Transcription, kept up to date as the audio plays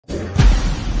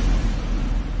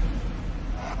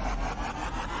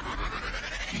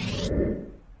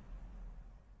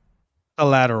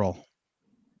Collateral,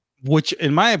 which,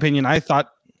 in my opinion, I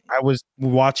thought I was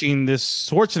watching this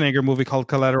Schwarzenegger movie called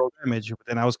Collateral Damage, but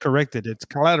then I was corrected. It's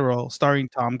Collateral, starring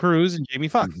Tom Cruise and Jamie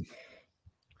Foxx.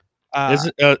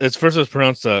 It's first it's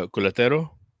pronounced Colatero.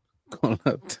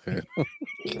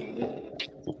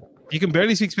 You can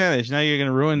barely speak Spanish. Now you're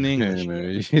gonna ruin the English. No,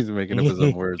 he's making up his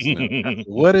own words now.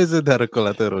 What is it that a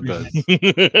colatero does?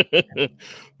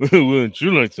 Wouldn't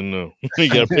you like to know? You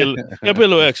gotta pay a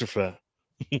little extra for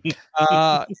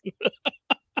that.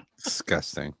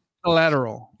 Disgusting.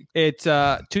 Collateral. It's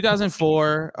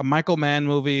 2004, a Michael Mann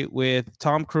movie with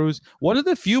Tom Cruise. One of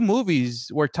the few movies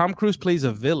where Tom Cruise plays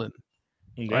a villain,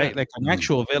 right? Like an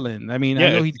actual villain. I mean,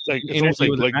 I know it's almost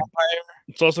like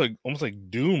it's also almost like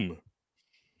Doom.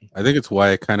 I think it's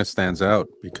why it kind of stands out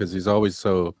because he's always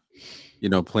so,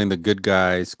 playing the good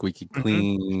guy, squeaky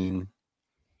clean.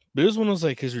 But it was one of those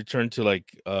like his return to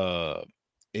like a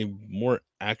more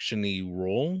actiony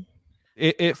role.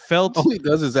 It felt all he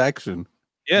does is action.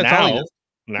 Yeah, that's all he does.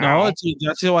 No,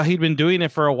 that's why he'd been doing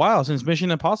it for a while since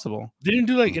Mission Impossible. Didn't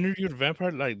do like Interview with the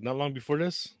Vampire like not long before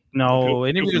this. No,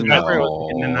 Interview with the Vampire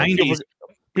was in the 90s.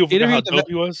 People forgot how dope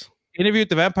he was. Interview with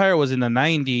the Vampire was in the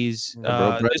 90s.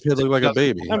 Brad Pitt looked like a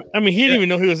baby. I mean, he didn't even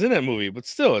know he was in that movie, but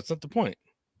still, it's not the point.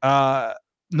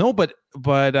 No, but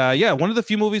yeah, one of the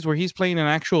few movies where he's playing an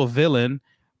actual villain,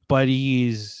 but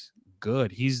he's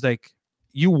good. He's like,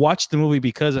 you watch the movie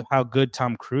because of how good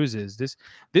Tom Cruise is.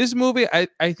 This movie,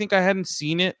 I think I hadn't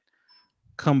seen it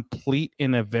complete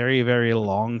in a very, very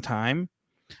long time.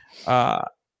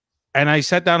 And I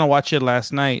sat down and watched it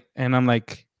last night, and I'm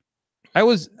like, I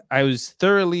was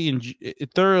thoroughly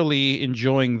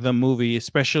enjoying the movie,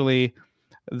 especially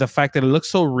the fact that it looks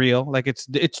so real. Like it's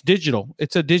digital.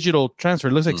 It's a digital transfer.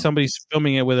 It looks like somebody's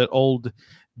filming it with an old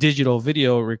digital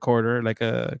video recorder, like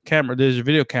a camera. There's a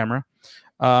video camera.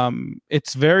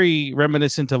 It's very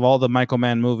reminiscent of all the Michael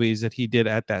Mann movies that he did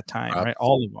at that time, right?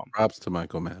 All of them. Props to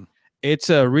Michael Mann. It's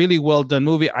a really well done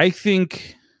movie. I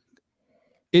think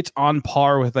it's on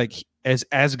par with like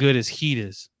as good as Heat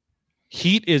is.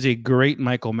 Heat is a great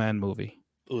Michael Mann movie.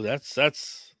 Oh, that's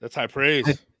high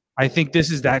praise. I think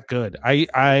this is that good.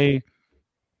 I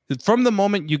from the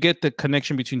moment you get the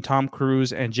connection between Tom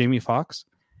Cruise and Jamie Foxx,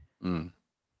 you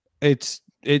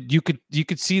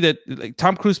could see that like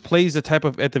Tom Cruise plays the type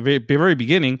of at the very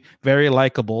beginning very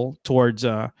likable towards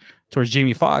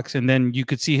Jamie Foxx, and then you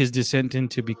could see his descent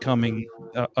into becoming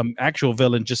an actual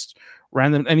villain, just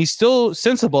random, and he's still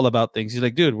sensible about things. He's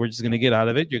like, dude, we're just gonna get out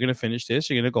of it. You're gonna finish this.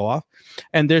 You're gonna go off,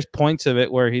 and there's points of it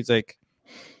where he's like,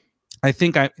 I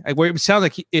think where it sounds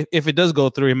like if it does go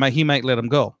through, he might let him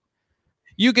go.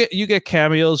 You get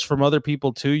cameos from other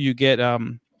people too. You get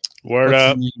Word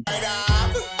Up.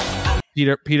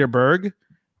 Peter Berg,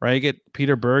 right? You get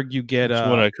Peter Berg. You get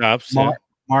one of the cops. Mark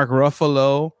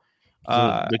Ruffalo.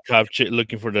 The cop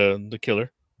looking for the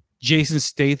killer. Jason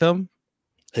Statham.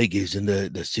 He gives in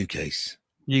the suitcase.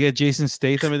 You get Jason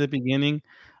Statham at the beginning.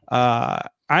 I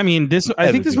mean,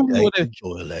 I think this movie would have.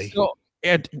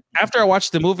 After I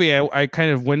watched the movie, I kind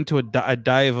of went to a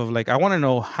dive of like, I want to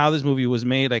know how this movie was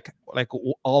made, like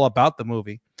all about the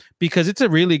movie, because it's a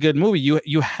really good movie.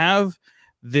 You have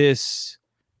this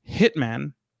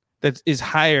hitman that is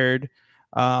hired,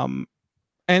 and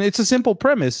it's a simple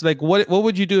premise. Like, what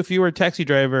would you do if you were a taxi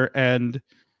driver and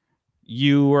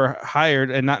you were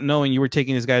hired and not knowing you were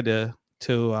taking this guy to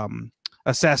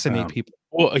assassinate people?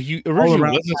 Well, he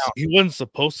originally wasn't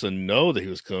supposed to know that he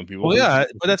was killing people. Well, yeah,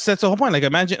 but that's the whole point. Like,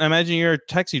 imagine you're a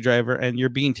taxi driver and you're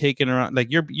being taken around, like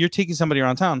you're taking somebody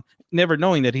around town, never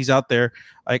knowing that he's out there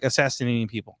like assassinating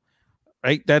people,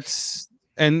 right?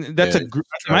 In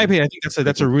my opinion, I think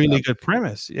that's a really good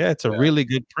premise. Yeah, it's a really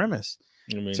good premise.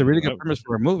 I mean, it's a really good premise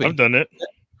for a movie. I've done it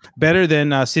better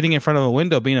than sitting in front of a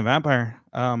window being a vampire.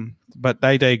 But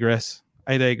I digress.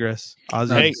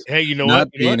 Ozzy. Hey, you know not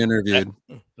what? being interviewed.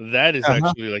 That is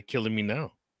actually like killing me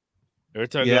now. Every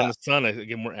time I go in the sun, I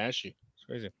get more ashy. It's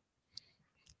crazy.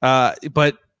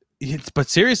 But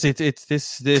seriously,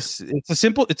 it's a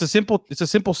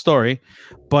simple story,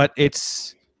 but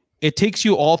it takes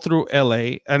you all through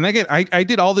LA. And again, I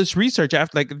did all this research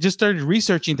after, like, just started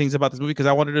researching things about this movie because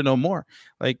I wanted to know more.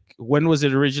 Like, when was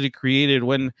it originally created?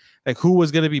 When, like, who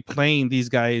was going to be playing these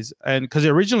guys? And because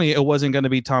originally it wasn't going to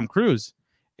be Tom Cruise,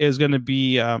 it was going to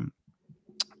be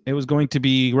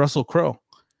Russell Crowe.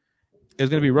 It was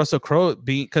going to be Russell Crowe,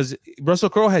 because Russell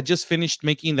Crowe had just finished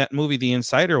making that movie, The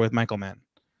Insider, with Michael Mann.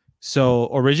 So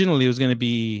originally it was going to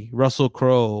be Russell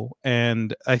Crowe,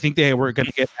 and I think they were going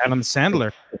to get Adam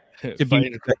Sandler to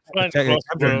be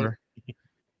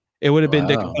it would have been,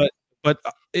 but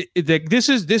this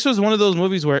was one of those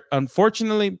movies where,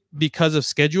 unfortunately, because of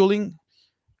scheduling,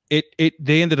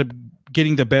 they ended up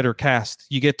getting the better cast.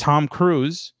 You get Tom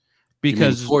Cruise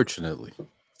because fortunately,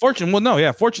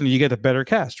 fortunately you get a better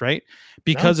cast, right?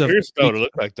 Because I'm curious about what it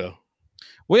looked like though.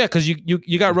 Well, yeah, because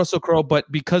you got Russell Crowe, but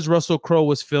because Russell Crowe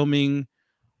was filming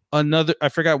another, I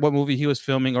forgot what movie he was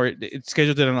filming, or it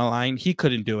scheduled it on a line, he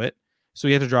couldn't do it, so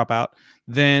he had to drop out.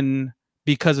 Then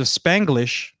because of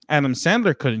Spanglish, Adam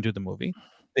Sandler couldn't do the movie.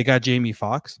 They got Jamie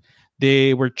Foxx.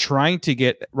 They were trying to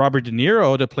get Robert De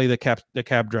Niro to play the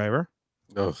cab driver.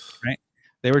 Ugh. Right?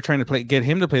 They were trying to get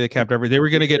him to play the cab driver. They were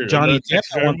going to get Johnny Depp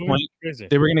at one point.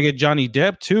 They were going to get Johnny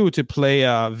Depp too to play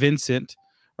Vincent.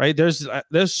 Right? There's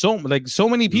so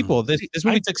many people. This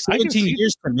movie took 17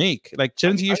 years to make. Like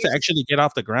 17 years to actually get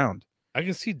off the ground. I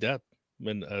can see Depp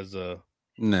as a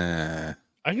nah.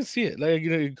 I can see it. Like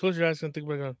you close your eyes and think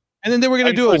about it. And then they were going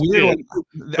to do a weird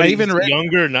one. I even read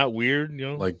younger, not weird.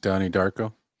 You know, like Donnie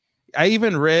Darko. I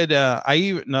even read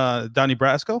Donnie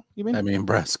Brasco. You mean? I mean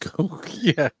Brasco.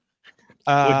 Yeah.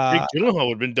 Jake Gyllenhaal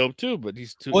would have been dope too, but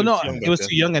he's too. Well, no, he was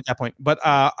too young at that point. But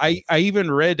I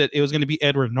even read that it was going to be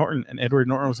Edward Norton, and Edward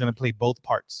Norton was going to play both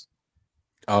parts.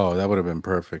 Oh, that would have been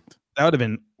perfect. That would have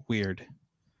been weird.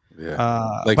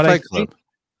 Yeah, like Fight Club.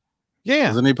 Yeah,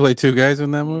 doesn't he play two guys in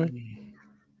that movie?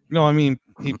 No, I mean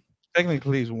he technically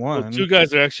plays one. Well, two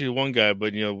guys are actually one guy,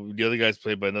 but you know the other guy's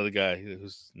played by another guy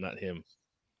who's not him.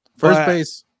 First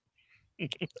base.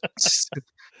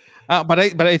 But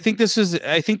I think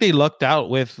I think they lucked out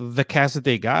with the cast that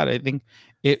they got. I think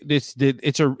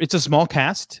it's a small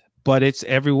cast, but it's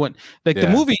everyone. Like the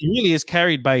movie really is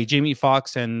carried by Jamie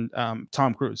Foxx and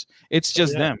Tom Cruise. It's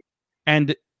just them,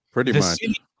 and pretty much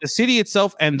the city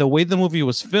itself and the way the movie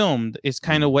was filmed is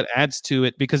kind of what adds to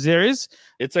it, because it's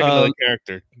like another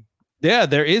character. Yeah,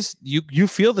 there is you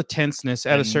feel the tenseness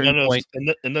at a certain point,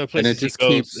 and the places it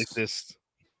just exist.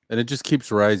 And it just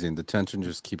keeps rising. The tension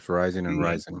just keeps rising and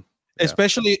rising. Yeah.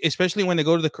 Especially when they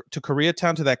go to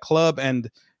Koreatown, to that club, and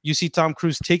you see Tom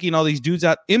Cruise taking all these dudes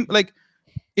out in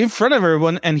front of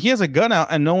everyone, and he has a gun out,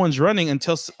 and no one's running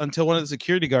until one of the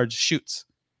security guards shoots.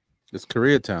 It's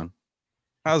Koreatown.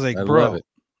 I was like, I bro, love it.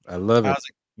 I love it.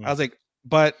 I was like,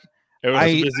 but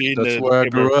that's where I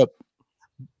grew up.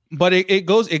 But it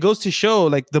goes to show,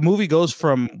 like, the movie goes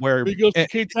from where he goes to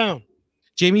K-Town.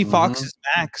 Jamie Foxx's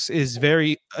Max is a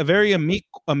very meek,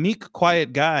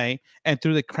 quiet guy, and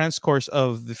through the transcourse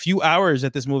of the few hours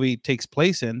that this movie takes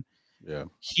place in,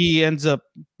 he ends up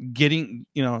getting,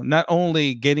 not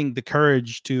only getting the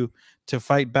courage to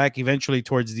fight back eventually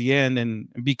towards the end and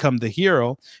become the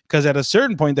hero, because at a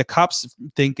certain point the cops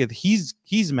think that he's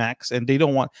Max, and they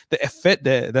don't want the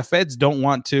feds don't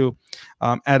want to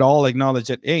at all acknowledge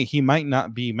that, hey, he might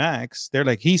not be Max. They're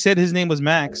like, he said his name was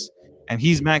Max, and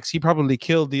he's Max. He probably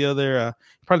killed the other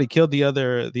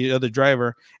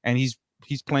driver, and he's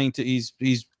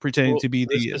pretending to be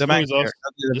the Max character,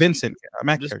 the Vincent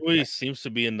Max character. This movie seems to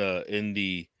be in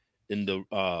the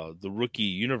Rookie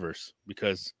universe,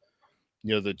 because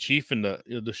the chief in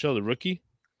the show, The Rookie.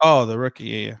 Oh, The Rookie,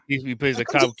 yeah. He plays a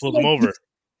cop, pulls him over.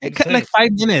 It cut like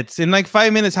 5 minutes. In like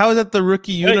 5 minutes, how is that The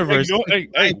Rookie universe?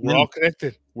 Hey, we're all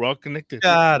connected. We're all connected.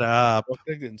 Shut up. We're all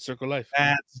connected in Circle Life.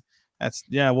 That's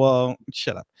well,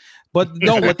 shut up. But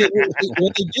no, what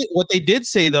they did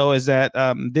say though is that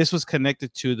this was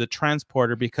connected to the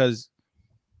transporter, because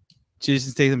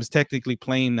Jason Statham is technically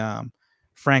playing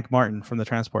Frank Martin from the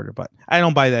transporter, but I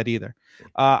don't buy that either.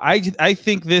 I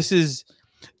think this is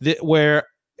where,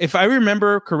 if I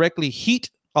remember correctly,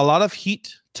 a lot of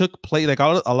Heat took place, like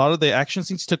a lot of the action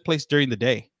scenes took place during the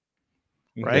day,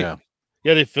 right?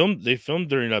 Yeah, they filmed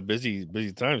during busy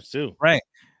times too, right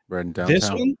in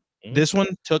downtown. This one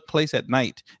took place at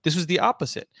night. This was the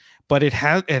opposite, but it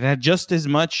had just as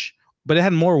much, but it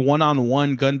had more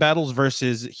one-on-one gun battles,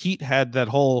 versus Heat had that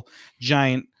whole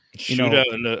giant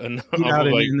shootout in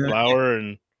Flower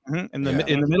and in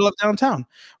the middle of downtown,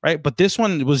 right? But this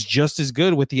one was just as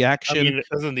good with the action. I mean, it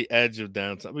was on the edge of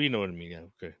downtown, but you know what I mean. Yeah,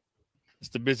 okay. It's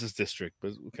the business district,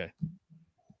 but okay.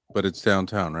 But it's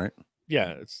downtown, right?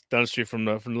 Yeah, it's down the street from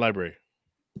the library.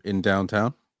 In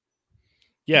downtown?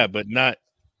 Yeah, but not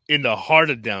in the heart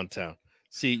of downtown.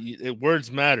 See, words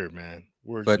matter, man.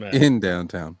 Words matter. But in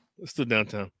downtown. It's still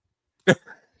downtown.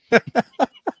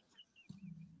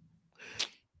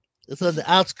 It's on the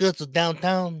outskirts of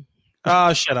downtown.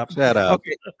 Oh, shut up. Shut up.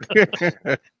 Okay.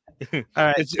 All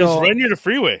right. It's right near the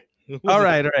freeway. All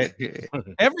right.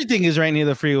 Everything is right near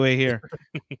the freeway here.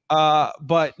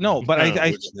 But no, but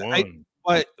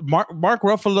but Mark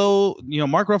Ruffalo,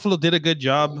 Mark Ruffalo did a good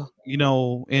job,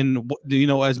 in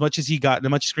as much as he got, as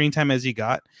much screen time as he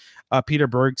got. Peter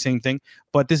Berg, same thing.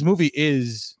 But this movie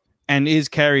is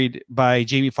carried by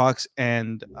Jamie Foxx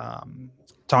and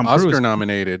Tom Oscar Cruise.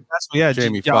 nominated. That's yeah,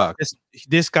 Jamie yeah, Foxx.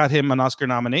 this got him an Oscar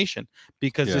nomination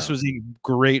because this Yeah. was a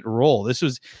great role. This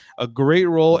was a great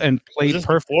role and Was played this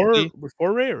perfectly.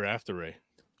 before Ray or after Ray?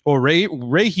 Or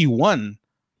Ray, he won.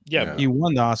 Yeah, He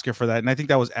won the Oscar for that, and I think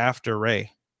that was after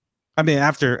Ray. I mean,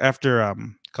 after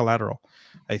Collateral,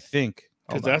 I think.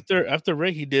 because Hold on. after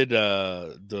Ray, he did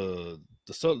the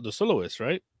Soloist,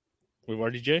 right, with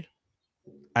RDJ.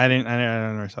 I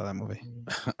never saw that movie.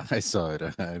 I saw it.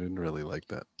 I didn't really like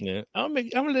that. Yeah, I'm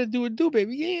gonna let do it,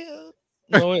 baby. Yeah.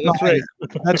 No, No, that's right.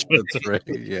 That's That's right.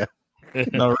 Yeah.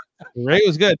 no, Ray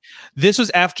was good. This was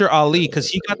after Ali because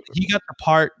he got the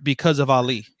part because of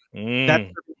Ali. That's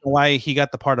Mm. the reason why he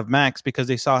got the part of Max because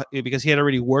he had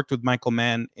already worked with Michael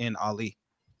Mann in Ali.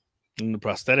 And the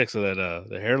prosthetics of that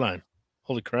the hairline.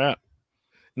 Holy crap!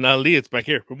 Now Lee, it's back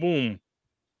here. Boom.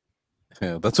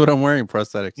 Yeah, that's what I'm wearing.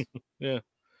 Prosthetics.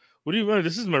 What do you want?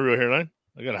 This is my real hairline.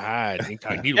 I gotta hide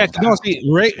incognito. Yeah, no, see,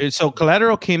 Ray. So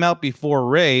Collateral came out before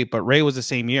Ray, but Ray was the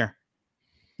same year.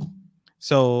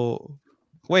 So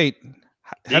wait,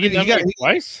 how did he get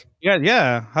twice?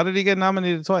 Yeah, how did he get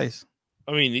nominated twice?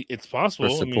 I mean, it's For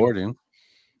possible. supporting.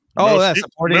 Oh, that's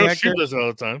supporting Meryl actor. Streep does it all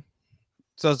the time.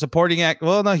 So supporting act.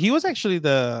 Well, no, he was actually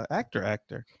the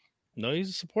actor. No, he's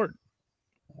a support.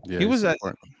 Yeah, He was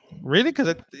support. Really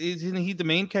because isn't he the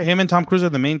main character? Him and Tom Cruise are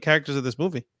the main characters of this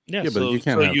movie. Yeah, Yeah, but you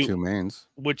can't have two mains.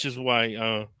 which is why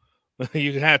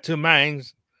you can have two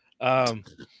minds.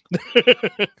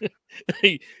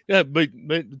 Yeah, but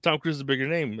Tom Cruise is a bigger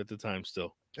name at the time.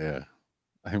 Still, Yeah.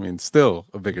 I mean, still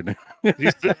a bigger name.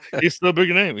 he's still a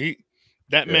bigger name.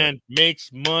 That Yeah. man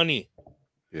makes money.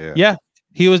 Yeah. Yeah,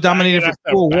 he was nominated for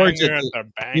Banger 2 awards. after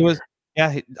banger He was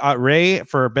Ray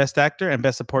for best actor and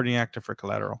best supporting actor for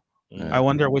Collateral. Mm. I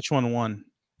wonder which one won.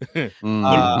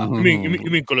 Mhm. You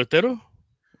mean Coletero?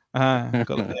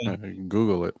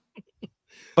 Google it.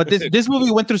 But this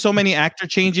movie went through so many actor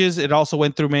changes. It also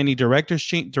went through many director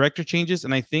changes,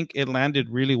 and I think it landed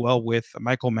really well with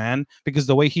Michael Mann because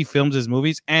the way he films his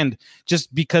movies, and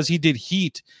just because he did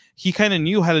Heat, he kind of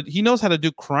knew he knows how to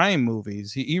do crime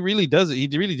movies. He really does it. He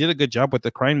really did a good job with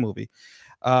the crime movie.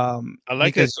 I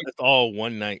like because it's all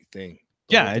one night thing.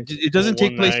 yeah, it doesn't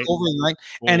take place overnight,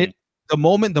 and the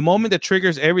moment that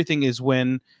triggers everything is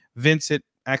when Vincent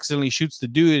accidentally shoots the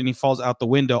dude and he falls out the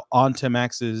window onto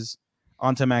Max's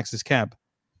cab.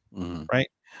 Mhm. Right,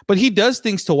 but he does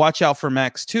things to watch out for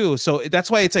Max too, so that's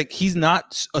why it's like he's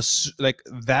not like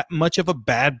that much of a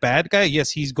bad guy. Yes,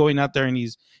 he's going out there and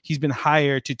he's been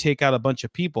hired to take out a bunch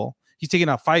of people. He's taking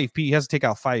out 5 people. He has to take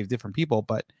out 5 different people,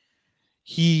 but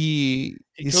he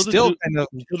is still kind of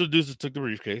killed the dudes that took the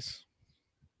briefcase.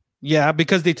 yeah,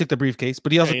 because they took the briefcase,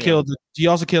 but he also killed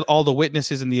all the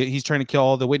witnesses and he's trying to kill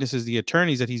all the witnesses, the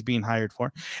attorneys that he's being hired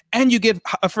for. And you get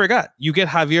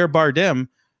Javier Bardem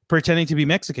pretending to be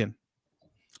Mexican.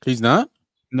 He's not?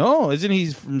 No, isn't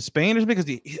he from Spain or something?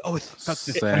 Because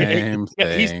Same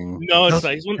thing. No, it's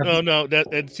not. No.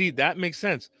 That makes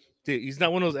sense. He's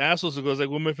not one of those assholes who goes like,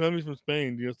 "Well, my family's from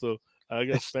Spain, so I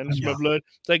got Spanish in my blood."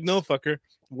 It's like, no, fucker.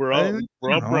 We're all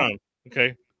brown.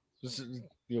 Okay, if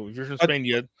you're from Spain,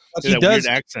 you have that weird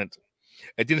accent.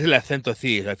 Tiene el acento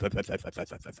así.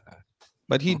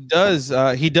 But he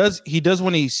does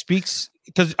when he speaks,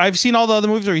 because I've seen all the other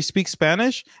movies where he speaks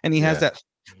Spanish and he has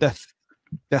that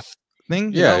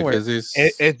thing. Yeah, because he's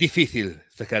Es difícil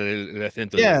sacar el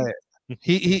acento. Yeah,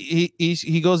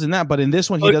 he goes in that, but in this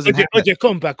one he doesn't. Oye,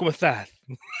 compa, ¿cómo estás?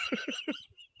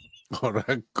 Ahora,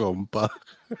 compa.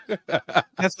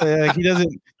 That's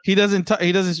he doesn't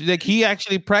like, he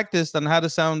actually practiced on how to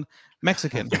sound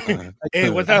Mexican. Hey,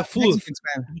 what's that food?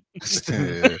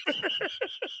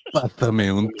 Pásame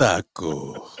un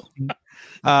taco.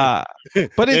 But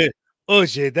it,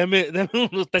 Oye, dame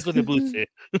unos tacos de dulce.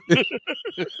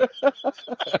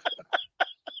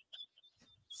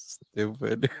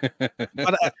 Stupid.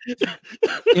 but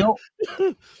you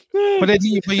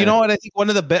know what? I think one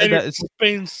of the best.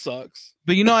 Spain sucks.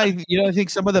 But I think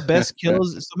some of the best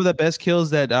kills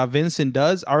that Vincent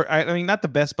does are, I mean, not the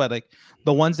best, but like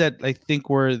the ones that I think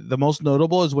were the most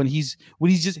notable is when he's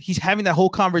having that whole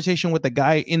conversation with the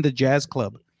guy in the jazz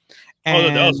club.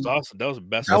 And that was awesome. That was the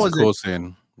best. That was a cool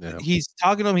scene. Yeah. He's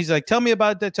talking to him. He's like, "Tell me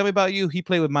about that. Tell me about you." He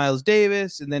played with Miles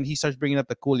Davis, and then he starts bringing up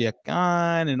the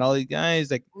Culiacan and all these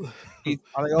guys. Like,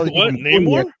 what name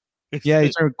more? Yeah,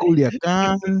 he's from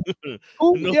Culiacan.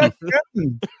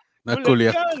 Culiacan. Not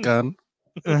Culiacan.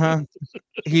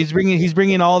 He's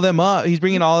bringing all them up. He's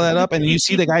bringing all that up, and you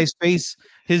see the guy's face,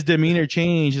 his demeanor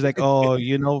change. He's like, "Oh,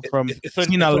 from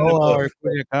Sinaloa or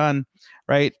Culiacan,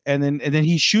 right?" And then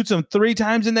he shoots him 3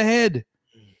 times in the head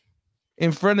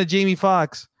in front of Jamie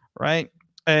Foxx, right?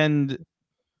 And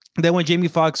Then when Jamie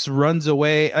Foxx runs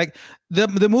away, like the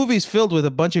movie's filled with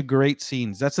a bunch of great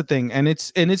scenes. That's the thing, and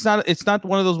it's not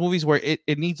one of those movies where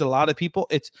it needs a lot of people.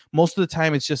 It's most of the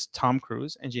time it's just Tom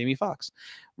Cruise and Jamie Foxx,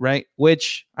 right?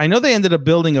 Which I know they ended up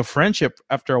building a friendship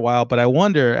after a while, but I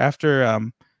wonder after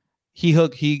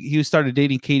he started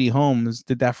dating Katie Holmes,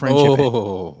 did that friendship end,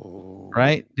 Oh,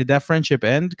 right? Did that friendship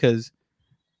end? Because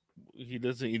He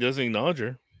doesn't acknowledge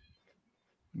her.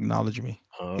 acknowledge me.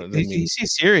 I You mean, see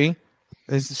Siri.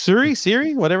 Is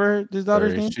Siri, whatever his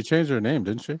daughter's sorry. name? She changed her name,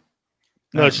 didn't she?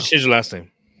 no, she changed her last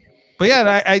name. But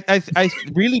yeah, I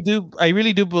really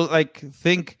do like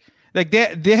think like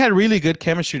they had really good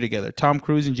chemistry together. Tom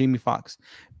Cruise and Jamie Foxx,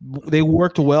 they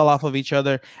worked well off of each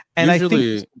other, and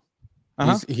Usually,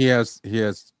 I think he has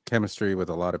chemistry with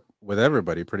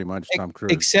everybody, pretty much. Tom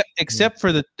Cruise. except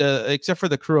for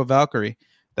the crew of Valkyrie,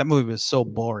 that movie was so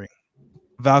boring.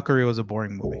 Valkyrie was a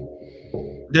boring movie.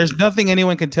 There's nothing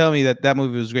anyone can tell me that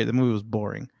movie was great. The movie was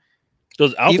boring.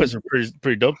 Those outfits are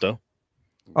pretty dope though.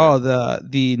 Oh,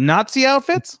 the Nazi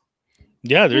outfits?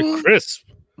 Yeah, they're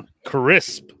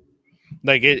crisp.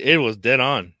 Like it was dead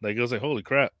on. Like it was like holy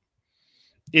crap.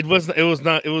 It was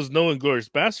no Inglorious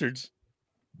Bastards,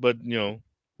 but you know,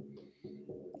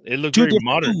 it looked very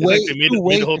modern. It's like they made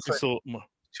the whole thing so.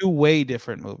 Two way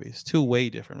different movies.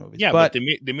 Yeah, but they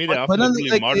made the outfit look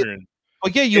really modern.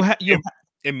 But yeah,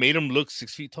 it made them look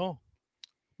 6 feet tall.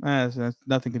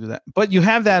 Nothing to do that. But you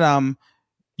have that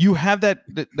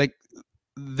like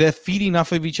the feeding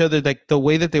off of each other, like the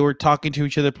way that they were talking to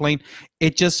each other, playing.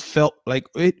 It just felt like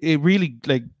it really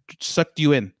like sucked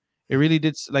you in. It really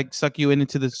did like suck you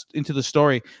into the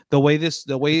story. The way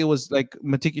it was like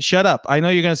meticulous. Shut up! I know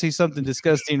you're gonna say something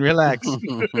disgusting. Relax,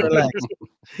 relax.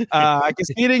 I can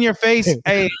see it in your face.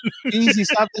 Hey, easy.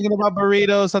 Stop thinking about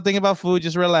burritos. Stop thinking about food.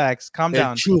 Just relax. Calm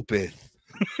down.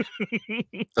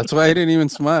 That's why I didn't even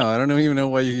smile. I don't even know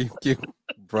why you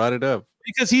brought it up.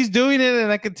 Because he's doing it,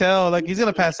 and I could tell. Like he's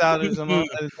gonna pass out. There's some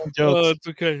jokes. Oh, it's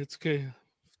okay. It's okay.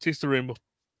 Taste the rainbow.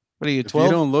 What are you? 12? If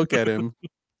you don't look at him.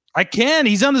 I can.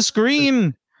 He's on the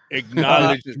screen.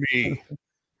 Acknowledge me.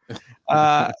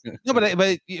 No,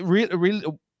 but really,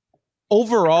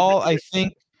 overall, I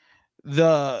think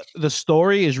the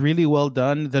story is really well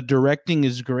done. The directing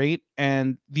is great,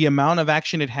 and the amount of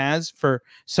action it has for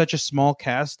such a small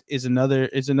cast is another.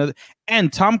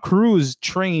 And Tom Cruise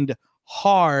trained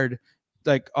hard,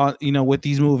 like on with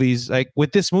these movies, like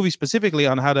with this movie specifically,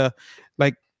 on how to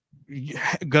like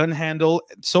gun handle,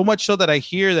 so much so that I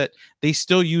hear that they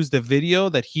still use the video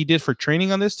that he did for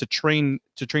training on this to train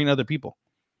other people.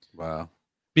 Wow.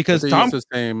 Because Tom used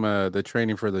the same the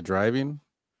training for the driving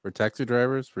for taxi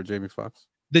drivers for Jamie Foxx.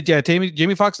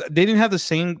 Jamie Foxx, they didn't have the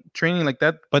same training like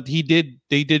that, but they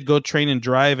did go train and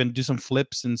drive and do some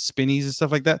flips and spinnies and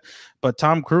stuff like that. But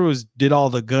Tom Cruise did all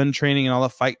the gun training and all the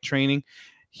fight training.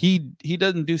 He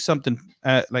doesn't do something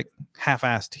like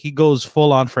half-assed. He goes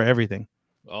full on for everything.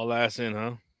 All ass in,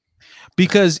 huh?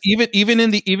 Because even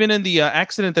in the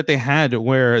accident that they had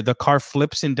where the car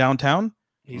flips in downtown,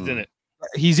 he's in it.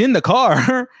 He's in the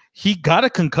car. He got a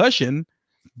concussion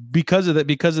because of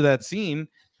that scene.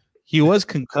 He was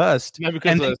concussed. Not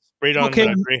because of sprayed on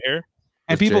gray hair.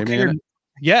 And people cared.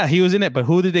 Yeah, he was in it. But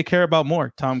who did they care about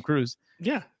more? Tom Cruise.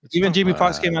 Yeah. Even Jamie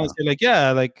Foxx came out and said, like,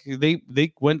 yeah, like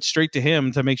they went straight to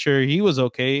him to make sure he was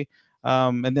okay.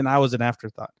 And then I was an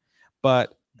afterthought.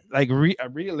 But like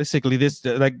realistically, this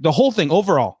like the whole thing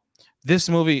overall, this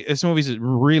movie is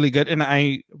really good. And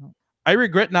I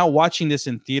regret not watching this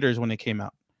in theaters when it came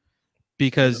out,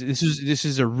 because this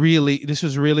was a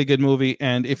really good movie.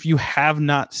 And if you have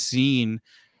not seen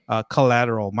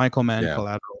Collateral, Michael Mann,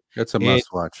 Collateral, it's a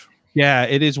must watch. Yeah,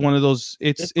 it is one of those.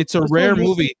 It's a rare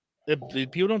movie.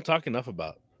 People don't talk enough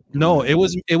about. No, it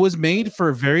was made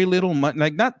for very little money,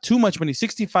 like not too much money,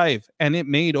 65, and it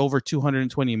made over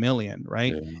 220 million.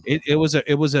 Right? Yeah.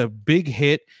 It was a big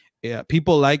hit. Yeah,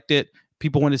 people liked it.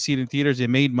 People want to see it in theaters. It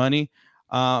made money.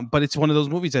 But it's one of those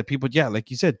movies that people, like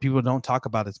you said, people don't talk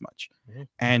about as much. Mm-hmm.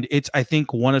 And it's, I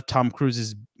think, one of Tom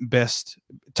Cruise's best.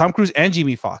 Tom Cruise and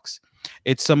Jamie Foxx.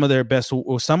 It's some of their best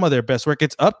work.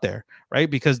 It's up there, right?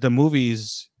 Because the movie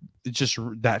is just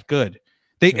that good.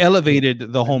 They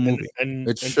elevated the whole movie, and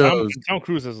Tom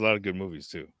Cruise has a lot of good movies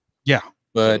too. Yeah,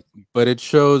 but it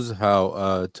shows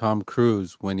how Tom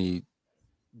Cruise, when he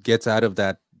gets out of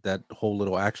that whole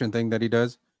little action thing that he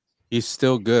does, he's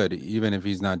still good, even if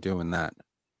he's not doing that.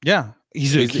 Yeah,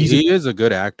 he is a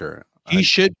good actor. He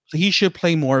should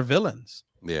play more villains.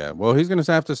 Yeah, well, he's gonna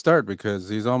have to start because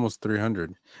he's almost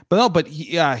 300. But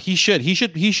he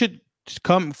should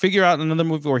come figure out another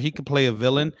movie where he could play a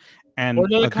villain and Or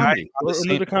another a guy comedy. on the Or same-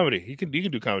 another comedy. You can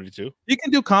do comedy too. You can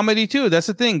do comedy too. That's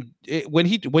the thing. When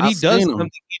he I've does seen him.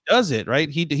 something, he does it right.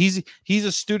 He's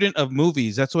a student of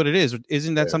movies. That's what it is.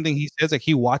 Isn't that something he says? Like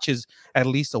he watches at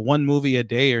least one movie a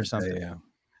day or something,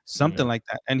 something like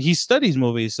that. And he studies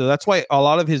movies, so that's why a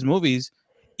lot of his movies,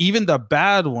 even the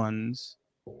bad ones,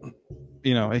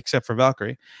 you know, except for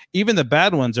Valkyrie, even the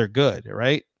bad ones are good,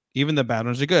 right? Even the bad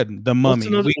ones are good. The Mummy.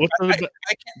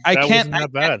 I can't.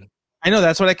 That bad. I know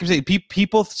that's what I can say.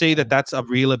 People say that that's a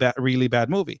really bad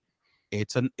movie.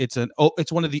 It's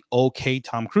one of the okay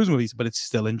Tom Cruise movies, but it's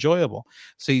still enjoyable.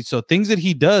 So things that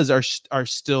he does are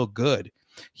still good.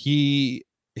 He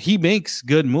makes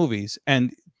good movies,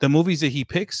 and the movies that he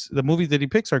picks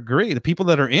are great. The people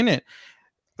that are in it,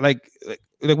 like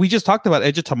we just talked about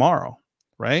Edge of Tomorrow,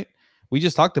 right? We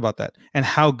just talked about that and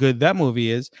how good that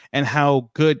movie is, and how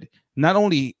good not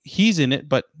only he's in it,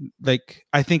 but like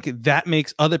I think that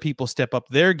makes other people step up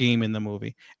their game in the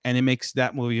movie, and it makes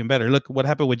that movie even better. Look what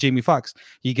happened with Jamie Foxx.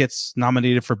 He gets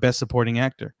nominated for Best Supporting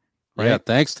Actor. Right? Yeah,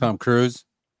 thanks, Tom Cruise.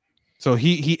 So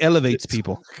he elevates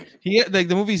people. Like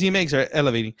the movies he makes are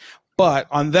elevating. But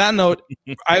on that note,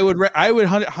 I would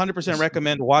 100%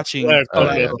 recommend watching.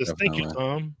 Thank you,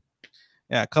 Tom.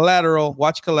 Yeah, Collateral.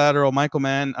 Watch Collateral. Michael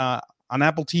Mann on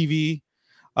Apple TV.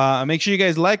 Make sure you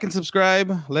guys like and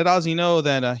subscribe. Let Ozzy know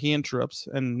that he interrupts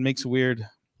and makes weird,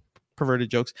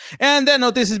 perverted jokes. And that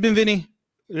note, this has been Vinny.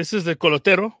 This is the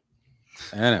Collateral.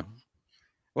 I know.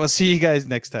 We'll see you guys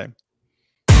next time.